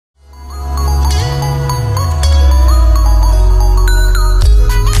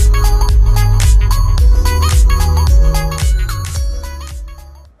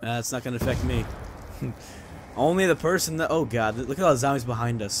it's not gonna affect me. Only the person that. Oh god, look at all the zombies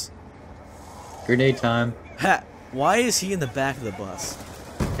behind us. Grenade time. Ha! Why is he in the back of the bus?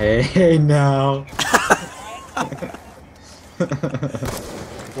 Hey, now.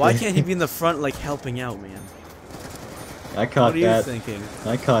 Why can't he be in the front, like, helping out, man? I caught that. What are you thinking?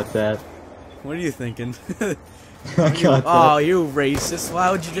 I caught that. What are you thinking? I caught that. Oh, you racist. Why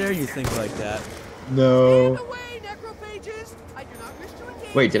would you dare you think like that? No.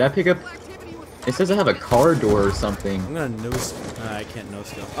 Wait, did I pick up... It says I have a car door or something. I'm gonna nose... I can't nose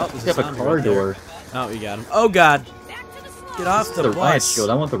skill. Oh, there's I have a car door. Oh, you got him. Oh, God. Get off the bus. Riot shield.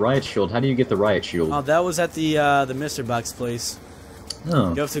 I want the riot shield. How do you get the riot shield? Oh, that was at the Mr. Box place.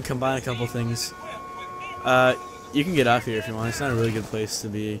 Oh. You have to combine a couple things. You can get off here if you want. It's not a really good place to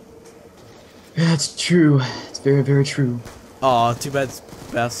be. Yeah, that's true. It's very, very true. Oh, too bad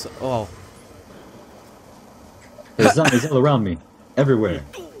Beth. Oh. There's zombies all around me. Everywhere.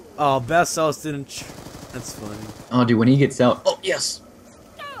 Oh, Beth Cells didn't. That's funny. Oh, dude, when he gets out. Oh, yes!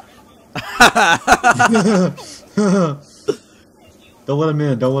 Don't let him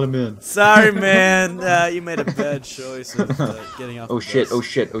in. Don't let him in. Sorry, man. You made a bad choice of getting off. Oh, the shit. bus. Oh,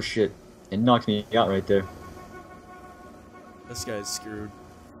 shit. Oh, shit. It knocked me out right there. This guy's screwed.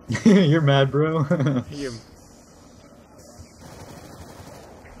 You're mad, bro. You're...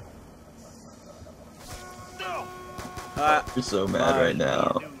 You're so mad right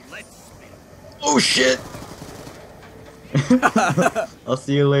now. Oh shit! I'll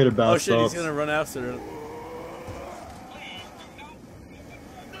see you later, Bass. Oh shit, he's gonna run after him.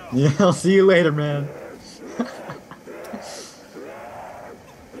 Yeah, I'll see you later, man.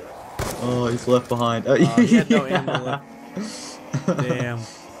 Oh, he's left behind. He had no ammo left. Damn.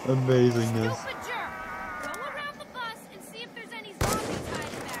 Amazingness.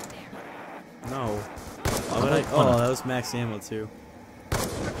 No. Why would I? Oh, that was max ammo too.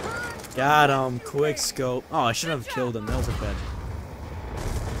 Got him. Quick scope. Oh, I shouldn't have killed him. That was a bad.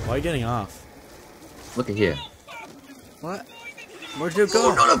 Why are you getting off? Look at here. What? Where'd you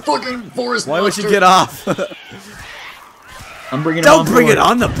go? Oh, not a fucking forest Why monster. would you get off? I'm bringing him Don't on bring board. it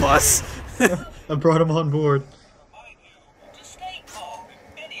on the bus. I brought him on board.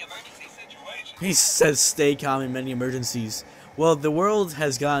 He says stay calm in many emergencies. Well, the world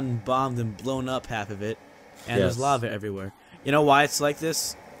has gotten bombed and blown up half of it, and there's lava everywhere. You know why it's like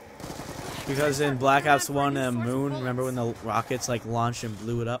this? Because in Black Ops 1 Moon, remember when the rockets like launched and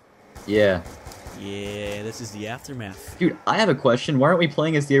blew it up? Yeah. Yeah, this is the aftermath. Dude, I have a question. Why aren't we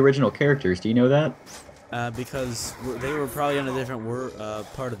playing as the original characters? Do you know that? Because they were probably on a different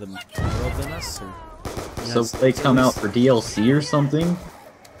part of the world than us. Or, so they come out for DLC or something?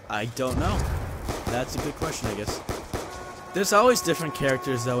 I don't know. That's a good question, I guess. There's always different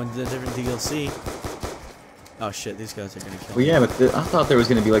characters, though, in the different DLC. Oh, shit, these guys are gonna kill me. Well, yeah, but I thought there was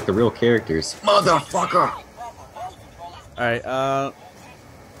gonna be, like, the real characters. Motherfucker! Alright,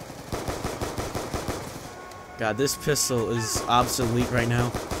 God, this pistol is obsolete right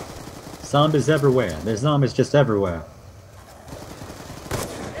now. Zombies everywhere. There's zombies just everywhere.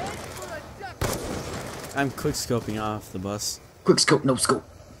 I'm quick-scoping off the bus. Quick scope, no scope.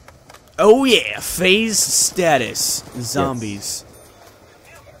 Oh yeah, phase status. Zombies. Yes.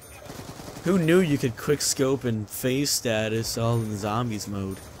 Who knew you could quick-scope and phase status all in zombies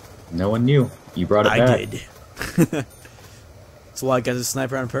mode? No one knew. You brought it back. I did. That's why I got the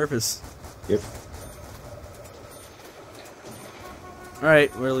sniper on purpose. Yep.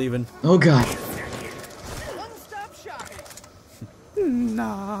 Alright, we're leaving. Oh god.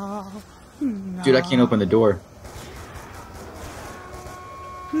 No. Dude, I can't open the door.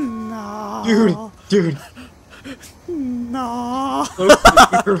 No. Dude. No.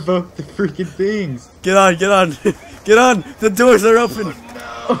 Provoke the freaking things. Get on, get on. Get on. The doors are open.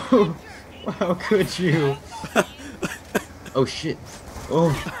 Oh, no. How could you? Oh shit.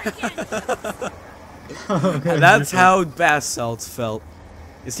 Oh. That's how Bass Salts felt.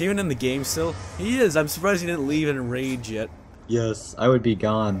 Is he even in the game still? He is. I'm surprised he didn't leave in rage yet. Yes, I would be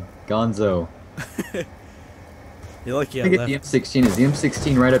gone. Gonzo. You're lucky I Look at left. the M16. Is the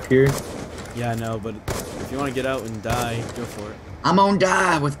M16 right up here? Yeah, I know, but if you want to get out and die, go for it. I'm gonna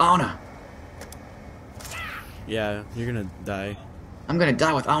die with honor. Yeah, you're gonna die. I'm gonna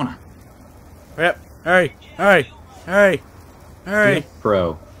die with honor. Hurry up! Hurry! Hurry! Hurry! Hurry!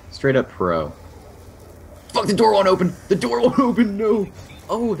 Pro. Straight up pro. Fuck, the door won't open! The door won't open, no!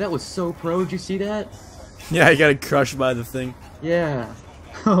 Oh, that was so pro, did you see that? Yeah, I got crushed by the thing. Yeah.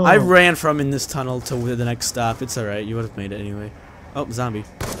 I ran from in this tunnel to the next stop. It's alright, you would have made it anyway. Oh, zombie.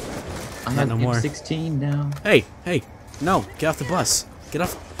 I have no more. M16 now. Hey, hey, no, get off the bus. Get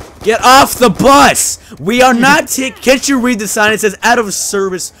off. Get off the bus! We are not can't you read the sign? It says out of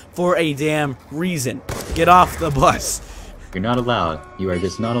service for a damn reason. Get off the bus. You're not allowed. You are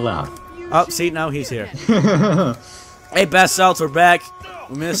just not allowed. Oh, see, now he's here. Hey, Best Salts, we're back.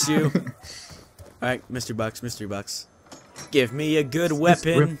 We miss you. Alright, Mr. Bucks, Mr. Bucks. Give me a good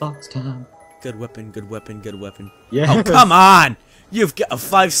weapon. Time. Good weapon, good weapon, good weapon. Yeah. Oh, come on! You've got a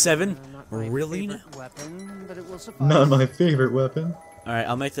 5.7? Really? Not my favorite weapon. Alright,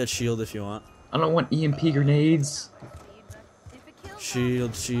 I'll make that shield if you want. I don't want EMP grenades.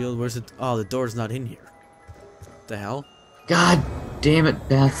 Shield, shield, where's it? Oh, the door's not in here. What the hell? God damn it,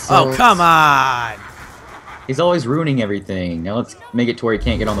 Beth. Oh, come on! He's always ruining everything. Now let's make it to where he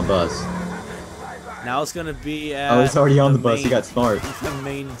can't get on the bus. Now it's gonna be at Oh, he's already on the bus. He got smart. The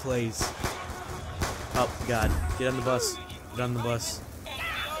main place. Oh, God. Get on the bus. Get on the bus.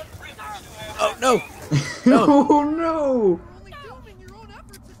 Oh, no! No! Oh, no!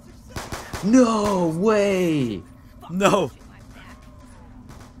 No way! No!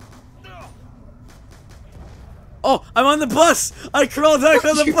 Oh, I'm on the bus! I crawled back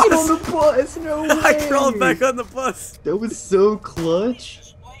on the You bus! get on the bus? No way! I crawled back on the bus! That was so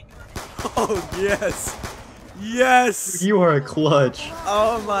clutch. Oh, yes! Yes! You are a clutch.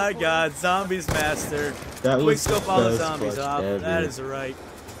 Oh my god, Zombies Master. That Quick was scope the all the best zombies clutch off. ever. That is right.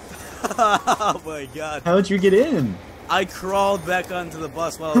 Oh my god. How'd you get in? I crawled back onto the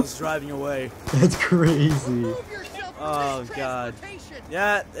bus while I was driving away. That's crazy. Oh god.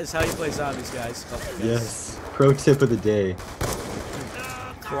 Yeah, that's how you play zombies, guys. Oh, guys. Yes. Pro tip of the day.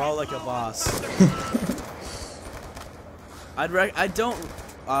 Crawl like a boss. I don't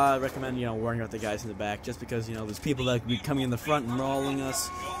recommend, you know, worrying about the guys in the back, just because, you know, there's people that could be coming in the front and mauling us.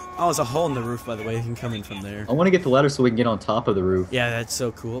 Oh, there's a hole in the roof, by the way. You can come in from there. I want to get the ladder so we can get on top of the roof. Yeah, that's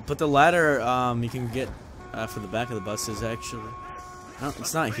so cool. But the ladder, you can get for the back of the bus is actually... No,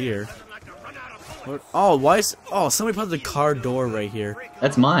 it's not here. What? Oh, why is... Oh, somebody put the car door right here.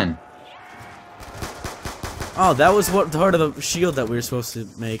 That's mine. Oh, that was what part of the shield that we were supposed to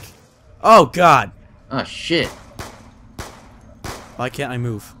make. Oh, God. Oh, shit. Why can't I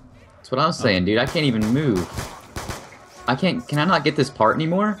move? That's what I was saying, dude. I can't even move. I can't... Can I not get this part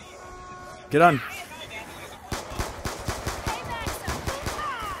anymore? Get on.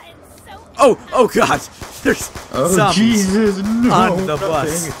 Oh, oh God. There's Oh, Jesus, no. on the I'm not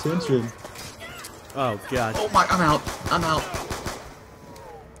bus. paying attention. Oh, God. Oh, my... I'm out. I'm out.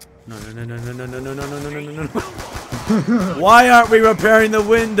 No, no, no, no, no, no, no, no, no, no, no, no, no. Why aren't we repairing the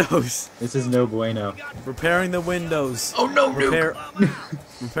windows? This is no bueno. Repairing the windows. Oh, no, Repair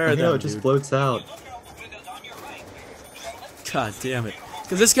them, No, it just dude. floats out. God damn it.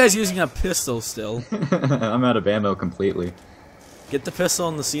 Because this guy's using a pistol still. I'm out of ammo completely. Get the pistol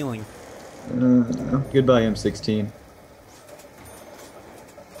on the ceiling. Goodbye, M16.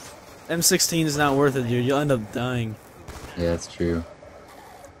 M16 is not worth it, dude. You'll end up dying. Yeah, that's true.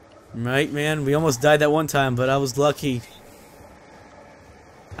 Right, man? We almost died that one time, but I was lucky.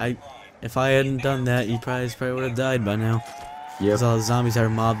 If I hadn't done that, you probably would have died by now. Yep. Because all the zombies are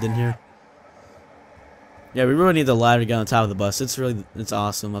mobbed in here. Yeah, we really need the ladder to get on top of the bus. It's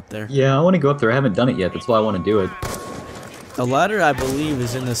awesome up there. Yeah, I want to go up there. I haven't done it yet. That's why I want to do it. The ladder, I believe,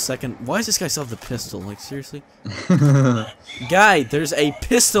 is in the second... Why does this guy still have the pistol? Like, seriously? Guy, there's a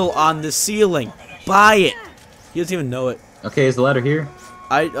pistol on the ceiling. Buy it. He doesn't even know it. Okay, is the ladder here?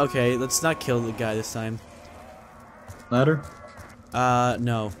 Okay, let's not kill the guy this time. Ladder?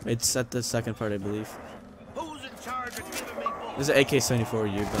 No. It's at the second part, I believe. Who's in charge of giving me There's an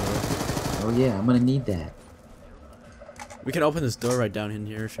AK-74 you, by the way. Oh yeah, I'm gonna need that. We can open this door right down in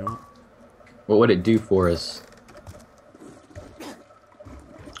here if you want. What would it do for us?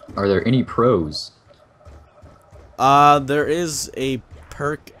 Are there any pros? There is a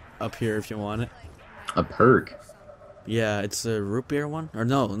perk up here if you want it. A perk? Yeah, it's a root beer one? Or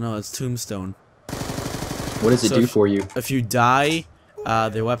no, it's tombstone. What does it do for you? If you die,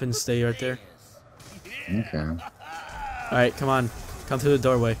 the weapons stay right there. Okay. Alright, come on. Come through the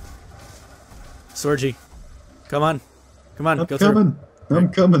doorway. Swergy. Come on. Come on, go through. I'm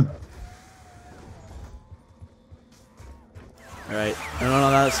coming. Alright, and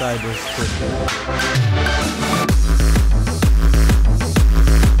on that side, there's